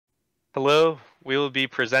Hello, we will be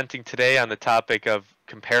presenting today on the topic of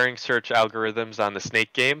comparing search algorithms on the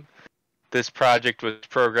Snake game. This project was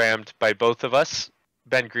programmed by both of us,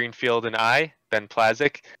 Ben Greenfield and I, Ben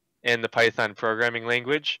Plazik, in the Python programming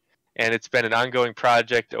language, and it's been an ongoing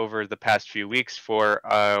project over the past few weeks for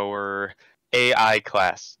our AI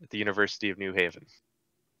class at the University of New Haven.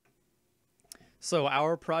 So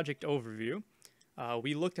our project overview,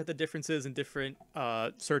 we looked at the differences in different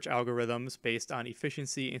search algorithms based on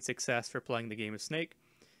efficiency and success for playing the game of Snake.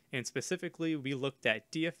 And specifically, we looked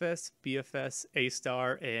at DFS, BFS, A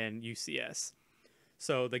star, and UCS.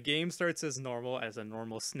 So the game starts as normal, as a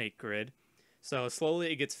normal Snake grid. So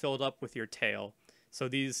slowly it gets filled up with your tail. So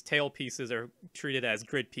these tail pieces are treated as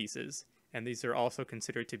grid pieces. And these are also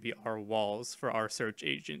considered to be our walls for our search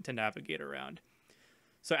agent to navigate around.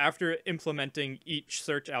 So after implementing each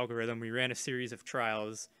search algorithm, we ran a series of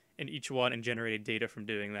trials in each one and generated data from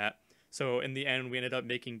doing that. So in the end, we ended up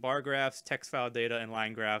making bar graphs, text file data, and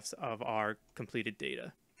line graphs of our completed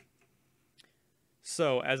data.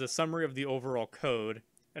 So as a summary of the overall code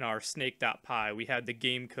in our snake.py, we had the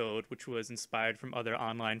game code, which was inspired from other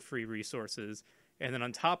online free resources. And then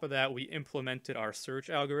on top of that, we implemented our search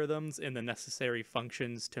algorithms and the necessary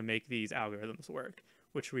functions to make these algorithms work,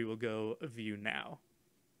 which we will go view now.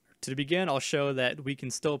 To begin, I'll show that we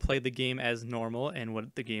can still play the game as normal and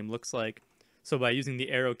what the game looks like. So by using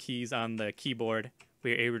the arrow keys on the keyboard,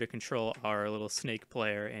 we are able to control our little snake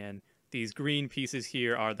player, and these green pieces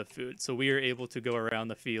here are the food. So we are able to go around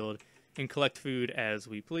the field and collect food as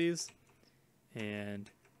we please,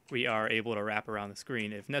 and we are able to wrap around the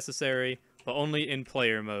screen if necessary, but only in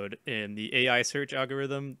player mode. In the AI search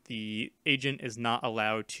algorithm, the agent is not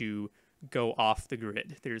allowed to go off the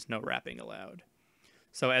grid. There's no wrapping allowed.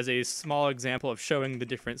 So as a small example of showing the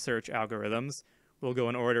different search algorithms, we'll go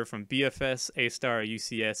in order from BFS, A star,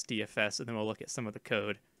 UCS, DFS, and then we'll look at some of the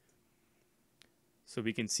code. So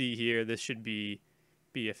we can see here, this should be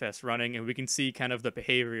BFS running, and we can see kind of the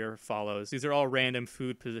behavior follows. These are all random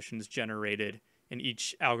food positions generated, and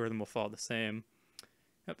each algorithm will follow the same.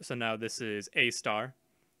 Yep, so now this is A star,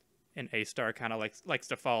 and A star kind of likes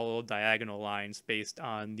to follow diagonal lines based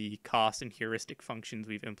on the cost and heuristic functions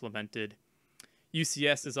we've implemented.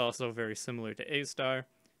 UCS is also very similar to A star.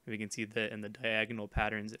 We can see that in the diagonal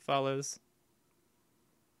patterns it follows.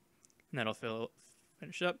 And that'll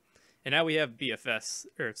finish up. And now we have DFS,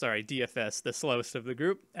 the slowest of the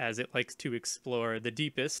group, as it likes to explore the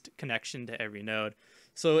deepest connection to every node.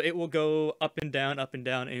 So it will go up and down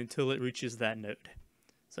until it reaches that node.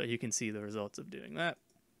 So you can see the results of doing that.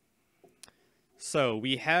 So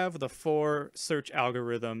we have the 4 search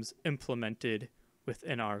algorithms implemented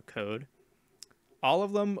within our code. All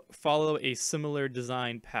of them follow a similar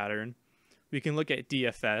design pattern. We can look at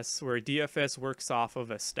DFS, where DFS works off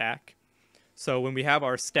of a stack. So when we have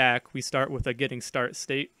our stack, we start with a getting start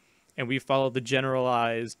state, and we follow the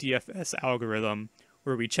generalized DFS algorithm,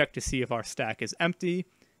 where we check to see if our stack is empty,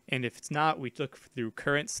 and if it's not, we look through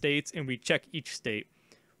current states, and we check each state.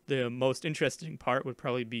 The most interesting part would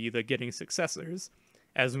probably be the getting successors,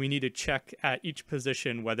 as we need to check at each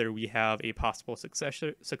position whether we have a possible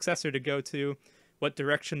successor to go to, what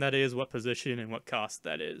direction that is, what position, and what cost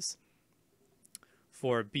that is.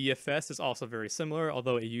 For BFS, it's also very similar,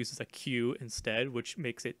 although it uses a queue instead, which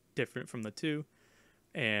makes it different from the two.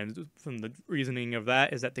 And from the reasoning of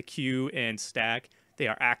that is that the queue and stack, they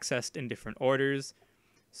are accessed in different orders.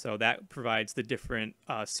 So that provides the different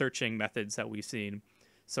searching methods that we've seen.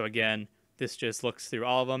 So again, this just looks through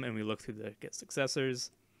all of them, and we look through the get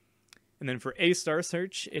successors. And then for A star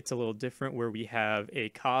search, it's a little different, where we have a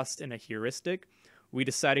cost and a heuristic. We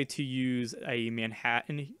decided to use a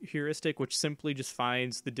Manhattan heuristic, which simply just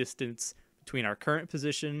finds the distance between our current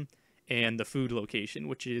position and the food location,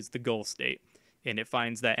 which is the goal state. And it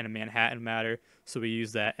finds that in a Manhattan matter, so we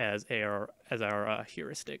use that as our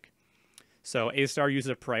heuristic. So A star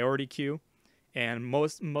uses a priority queue, and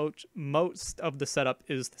most of the setup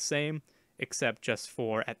is the same, except just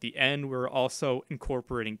for at the end, we're also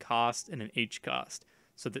incorporating cost and an H cost.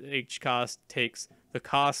 So the H cost takes the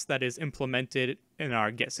cost that is implemented in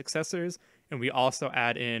our get successors, and we also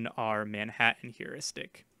add in our Manhattan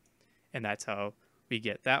heuristic. And that's how we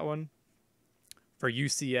get that one. For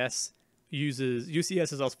UCS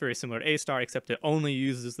is also very similar to A star, except it only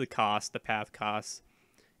uses the cost, the path cost,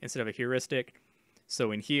 instead of a heuristic.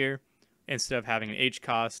 So in here, instead of having an H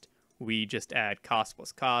cost, we just add cost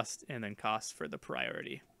plus cost, and then cost for the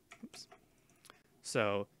priority. Oops.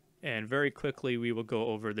 So, and very quickly, we will go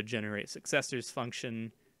over the generate successors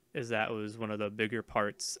function, as that was one of the bigger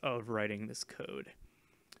parts of writing this code.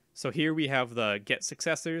 So here we have the get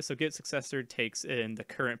successor. So get successor takes in the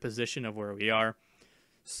current position of where we are.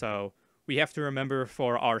 So we have to remember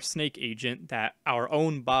for our snake agent that our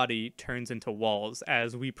own body turns into walls.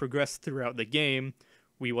 As we progress throughout the game,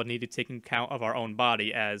 we will need to take account of our own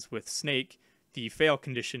body, as with snake, the fail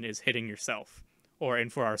condition is hitting yourself. Or,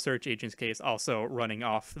 and for our search agent's case, also running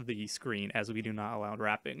off the screen, as we do not allow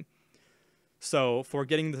wrapping. So for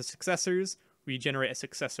getting the successors, we generate a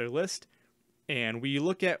successor list, and we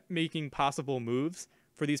look at making possible moves.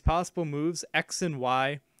 For these possible moves, X and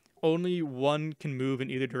Y, only one can move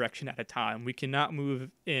in either direction at a time. We cannot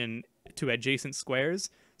move in to adjacent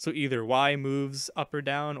squares, so either Y moves up or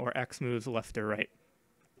down, or X moves left or right.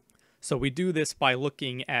 So we do this by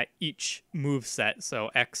looking at each move set.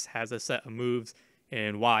 So X has a set of moves,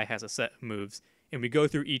 and Y has a set of moves. And we go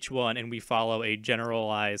through each one, and we follow a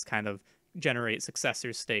generalized kind of generate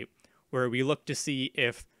successor state, where we look to see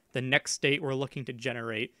if the next state we're looking to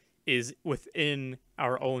generate is within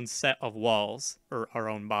our own set of walls or our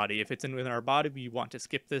own body. If it's within our body, we want to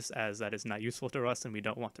skip this, as that is not useful to us and we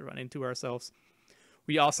don't want to run into ourselves.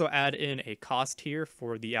 We also add in a cost here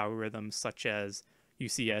for the algorithms such as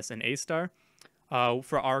UCS and A-star.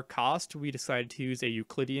 For our cost, we decided to use a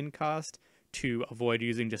Euclidean cost to avoid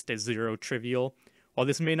using just a zero trivial. While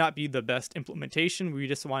this may not be the best implementation, we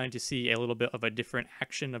just wanted to see a little bit of a different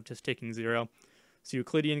action of just taking zero. So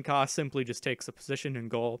Euclidean cost simply just takes a position and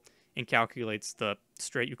goal and calculates the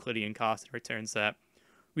straight Euclidean cost and returns that.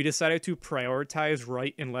 We decided to prioritize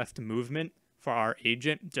right and left movement for our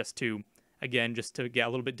agent just to get a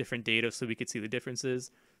little bit different data so we could see the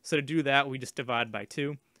differences. So to do that, we just divide by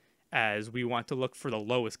 2, as we want to look for the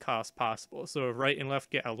lowest cost possible. So if right and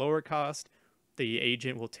left get a lower cost, the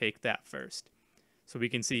agent will take that first. So we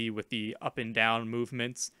can see with the up and down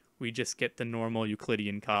movements, we just get the normal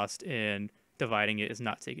Euclidean cost, and dividing it is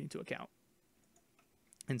not taken into account.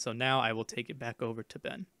 And so now I will take it back over to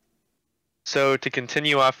Ben. So to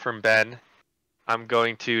continue off from Ben, I'm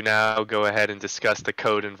going to now go ahead and discuss the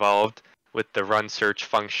code involved with the run search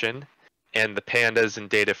function and the pandas and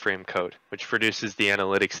data frame code, which produces the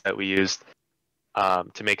analytics that we used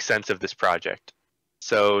to make sense of this project.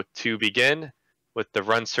 So to begin with the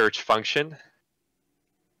run search function,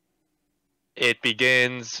 it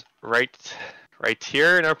begins right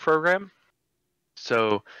here in our program.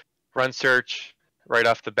 So run search, right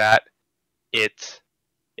off the bat, it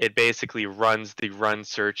basically runs the run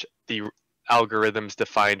search, the algorithms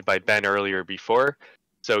defined by Ben earlier before.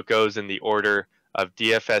 So it goes in the order of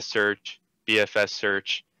DFS search, BFS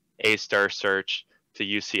search, A-star search to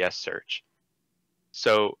UCS search.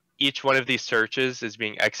 So each one of these searches is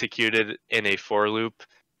being executed in a for loop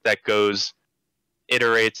that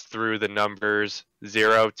iterates through the numbers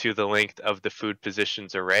 0 to the length of the food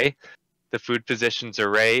positions array. The food positions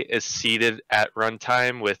array is seeded at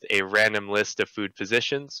runtime with a random list of food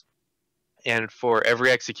positions. And for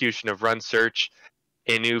every execution of run search,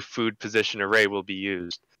 a new food position array will be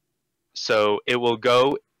used. So it will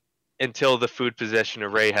go until the food position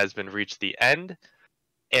array has been reached the end.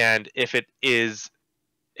 And if it is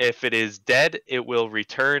dead, it will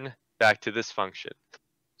return back to this function.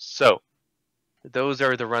 So those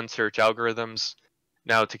are the run search algorithms.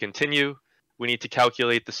 Now to continue, we need to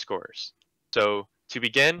calculate the scores. So to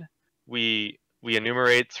begin, we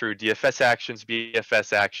enumerate through DFS actions,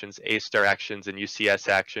 BFS actions, A-star actions, and UCS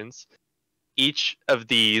actions. Each of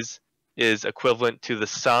these is equivalent to the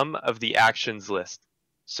sum of the actions list.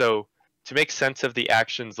 So to make sense of the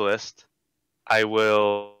actions list, I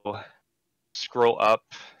will scroll up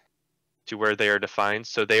to where they are defined.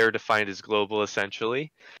 So they are defined as global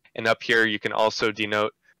essentially. And up here, you can also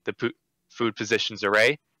denote the food positions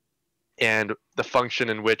array and the function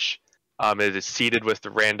in which it is seeded with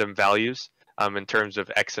the random values in terms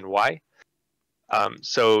of X and Y.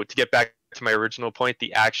 So to get back to my original point,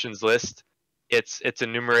 the actions list, it's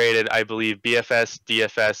enumerated, I believe, BFS,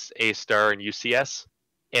 DFS, A-star, and UCS.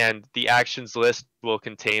 And the actions list will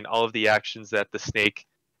contain all of the actions that the snake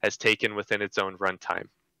has taken within its own runtime.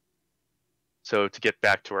 So to get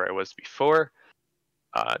back to where I was before,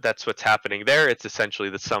 that's what's happening there. It's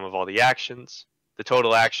essentially the sum of all the actions. The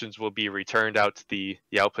total actions will be returned out to the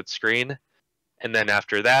output screen. And then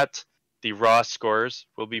after that, the raw scores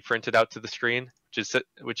will be printed out to the screen,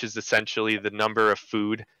 which is essentially the number of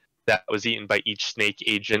food that was eaten by each snake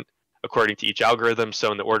agent according to each algorithm.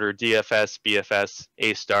 So in the order DFS, BFS,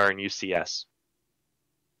 A-star, and UCS.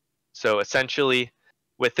 So essentially,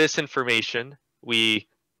 with this information, we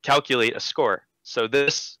calculate a score. So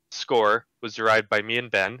this score was derived by me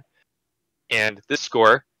and Ben, and this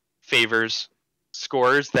score favors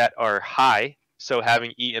scores that are high, so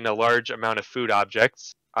having eaten a large amount of food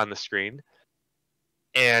objects on the screen,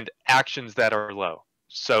 and actions that are low.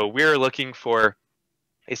 So we're looking for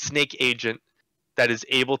a snake agent that is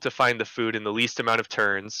able to find the food in the least amount of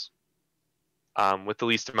turns with the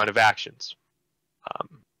least amount of actions.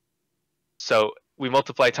 So we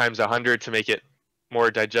multiply times 100 to make it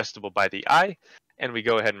more digestible by the eye, and we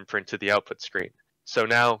go ahead and print to the output screen. So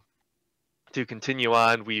now, to continue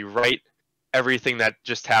on, we write everything that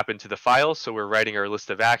just happened to the file. So we're writing our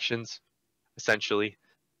list of actions, essentially,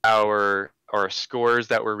 our scores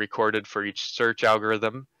that were recorded for each search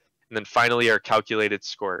algorithm, and then finally our calculated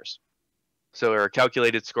scores. So our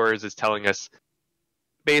calculated scores is telling us,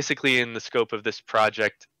 basically in the scope of this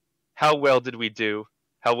project, how well did we do?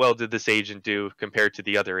 How well did this agent do compared to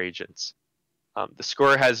the other agents? The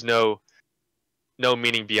score has no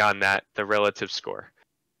meaning beyond that, the relative score.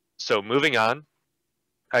 So moving on,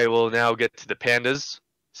 I will now get to the pandas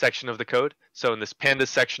section of the code. So in this pandas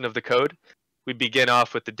section of the code, we begin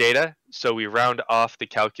off with the data. So we round off the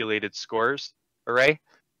calculated scores array.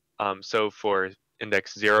 So for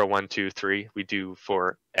index 0, 1, 2, 3, we do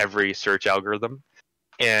for every search algorithm.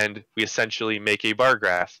 And we essentially make a bar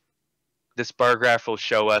graph. This bar graph will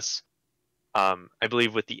show us, I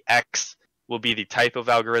believe with the X will be the type of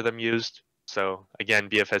algorithm used. So again,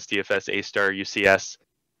 BFS, DFS, A star, UCS,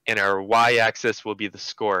 and our Y-axis will be the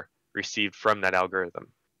score received from that algorithm.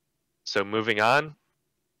 So moving on,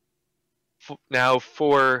 now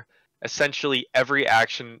for essentially every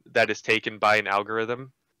action that is taken by an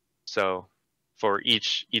algorithm, so for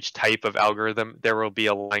each type of algorithm, there will be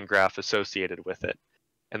a line graph associated with it.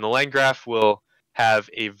 And the line graph will have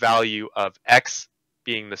a value of X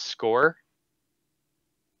being the score,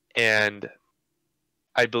 and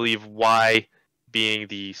I believe Y being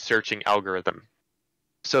the searching algorithm.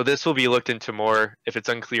 So this will be looked into more. If it's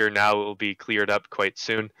unclear now, it will be cleared up quite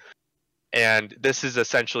soon. And this is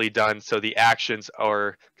essentially done so the actions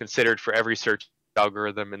are considered for every search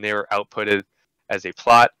algorithm, and they are outputted as a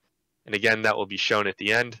plot. And again, that will be shown at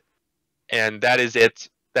the end. And that is it.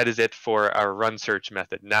 That is it for our run search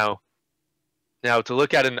method. Now to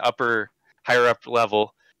look at an higher up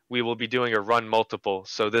level, we will be doing a run multiple.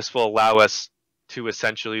 So this will allow us to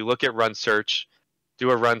essentially look at run search, do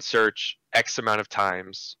a run search X amount of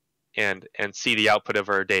times, and see the output of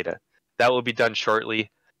our data. That will be done shortly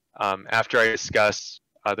after I discuss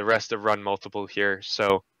the rest of run multiple here.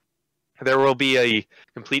 So there will be a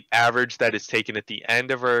complete average that is taken at the end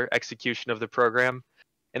of our execution of the program,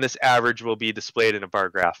 and this average will be displayed in a bar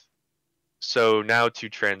graph. So now to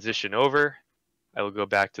transition over, I will go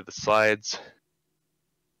back to the slides.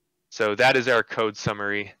 So that is our code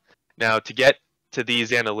summary. Now to get to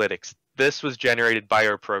these analytics, this was generated by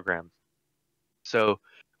our program. So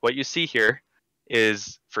what you see here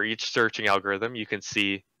is for each searching algorithm, you can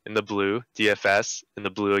see in the blue DFS, in the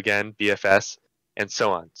blue again BFS, and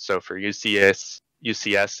so on. So for UCS,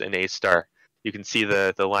 and A star, you can see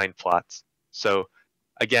the line plots. So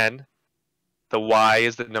again, the Y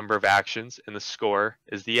is the number of actions and the score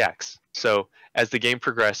is the X. So as the game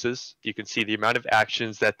progresses, you can see the amount of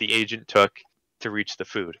actions that the agent took to reach the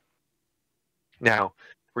food. Now,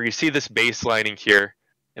 where you see this baselining here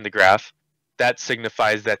in the graph, that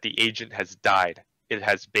signifies that the agent has died. It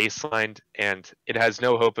has baselined and it has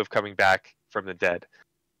no hope of coming back from the dead.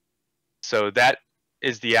 So that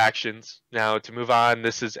is the actions. Now to move on,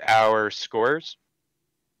 this is our scores.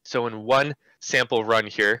 So in one sample run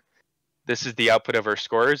here, this is the output of our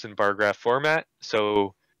scores in bar graph format.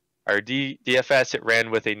 So our DFS, it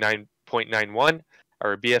ran with a 9.91.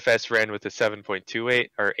 Our BFS ran with a 7.28.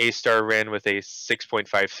 Our A star ran with a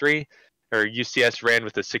 6.53. Our UCS ran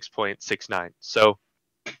with a 6.69. So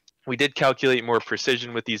we did calculate more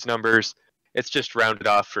precision with these numbers. It's just rounded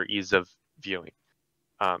off for ease of viewing.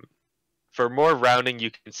 For more rounding,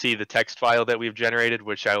 you can see the text file that we've generated,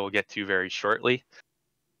 which I will get to very shortly.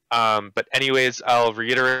 But anyways, I'll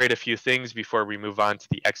reiterate a few things before we move on to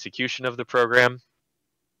the execution of the program.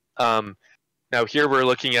 Now here we're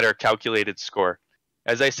looking at our calculated score.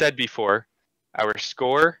 As I said before, our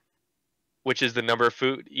score, which is the number of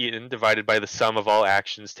food eaten divided by the sum of all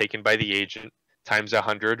actions taken by the agent times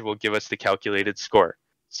 100, will give us the calculated score.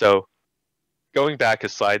 So going back a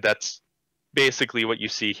slide, that's basically what you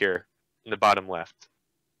see here in the bottom left.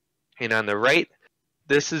 And on the right,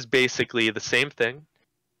 this is basically the same thing,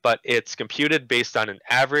 but it's computed based on an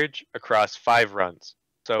average across 5 runs.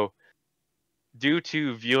 So due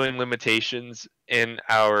to viewing limitations in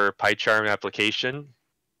our PyCharm application,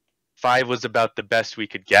 5 was about the best we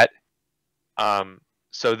could get.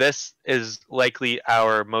 So this is likely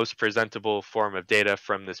our most presentable form of data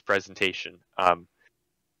from this presentation.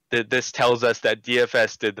 This tells us that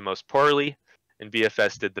DFS did the most poorly and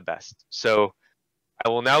BFS did the best. So I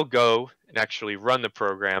will now go and actually run the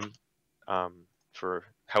program for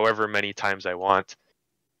however many times I want.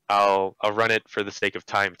 I'll run it for the sake of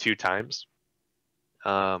time 2 times.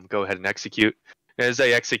 Go ahead and execute. As I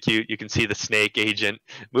execute, you can see the snake agent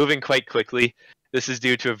moving quite quickly. This is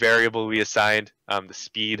due to a variable we assigned, the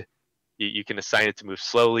speed. You can assign it to move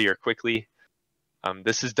slowly or quickly.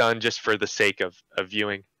 This is done just for the sake of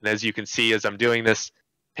viewing. And as you can see, as I'm doing this,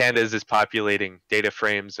 Pandas is populating data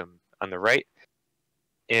frames on the right.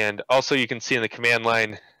 And also you can see in the command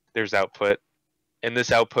line, there's output. And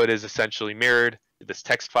this output is essentially mirrored to this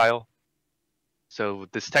text file. So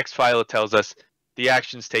this text file tells us the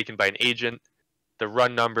actions taken by an agent, the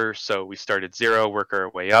run number. So we start at 0, work our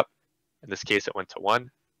way up. In this case, it went to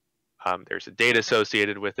 1. There's a date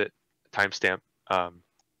associated with it, timestamp.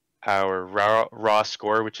 Our raw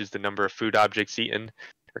score, which is the number of food objects eaten,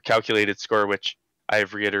 or calculated score, which I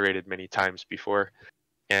have reiterated many times before.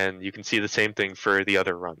 And you can see the same thing for the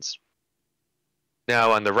other runs.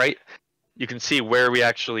 Now on the right, you can see where we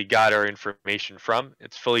actually got our information from.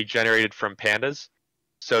 It's fully generated from Pandas.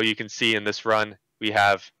 So you can see in this run, we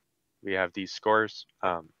have these scores.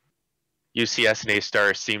 UCS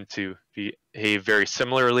and A* seem to behave very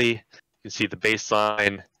similarly. You can see the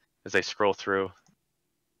baseline as I scroll through.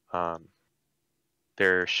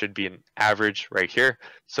 There should be an average right here.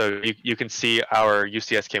 So you can see our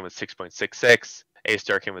UCS came with 6.66,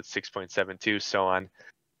 A* came with 6.72, so on.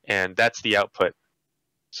 And that's the output.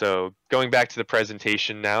 So going back to the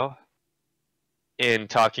presentation now, in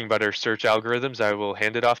talking about our search algorithms, I will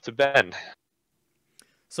hand it off to Ben.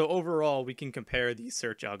 So overall, we can compare these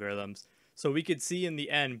search algorithms. So we could see in the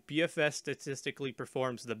end, BFS statistically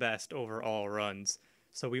performs the best over all runs.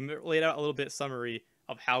 So we laid out a little bit summary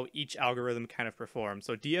of how each algorithm kind of performed.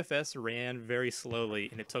 So DFS ran very slowly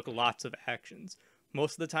and it took lots of actions.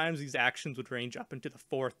 Most of the times these actions would range up into the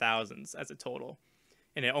 4,000s as a total.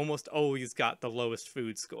 And it almost always got the lowest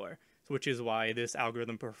food score, which is why this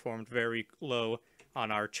algorithm performed very low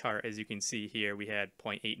on our chart. As you can see here, we had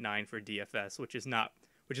 0.89 for DFS, which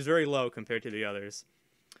is very low compared to the others.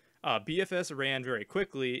 BFS ran very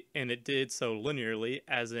quickly, and it did so linearly,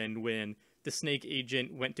 as in when the snake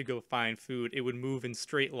agent went to go find food, it would move in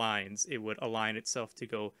straight lines. It would align itself to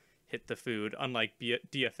go hit the food, unlike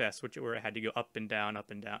DFS, where it had to go up and down,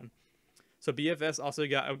 up and down. So BFS also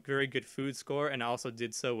got a very good food score and also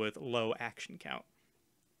did so with low action count.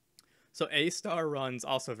 So A* runs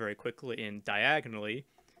also very quickly and diagonally,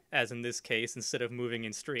 as in this case, instead of moving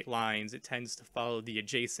in straight lines, it tends to follow the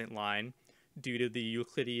adjacent line due to the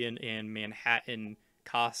Euclidean and Manhattan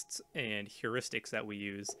costs and heuristics that we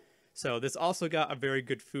use. So this also got a very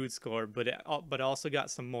good food score, but it also got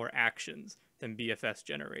some more actions than BFS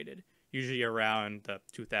generated, usually around the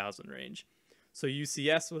 2,000 range. So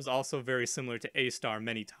UCS was also very similar to A*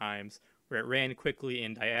 many times, where it ran quickly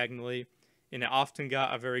and diagonally, and it often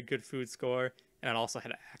got a very good food score, and it also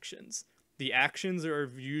had actions. The actions are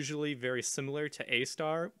usually very similar to A*,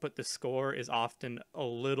 but the score is often a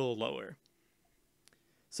little lower.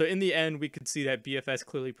 So in the end, we could see that BFS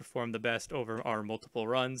clearly performed the best over our multiple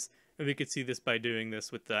runs, and we could see this by doing this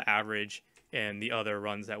with the average and the other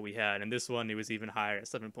runs that we had. And this one, it was even higher at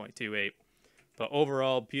 7.28. But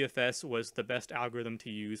overall, BFS was the best algorithm to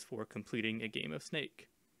use for completing a game of Snake.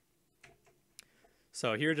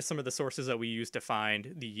 So here are just some of the sources that we used to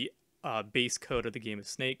find the base code of the game of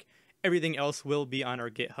Snake. Everything else will be on our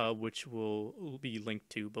GitHub, which will be linked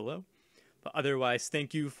to below. But otherwise,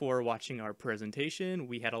 thank you for watching our presentation.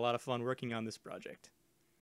 We had a lot of fun working on this project.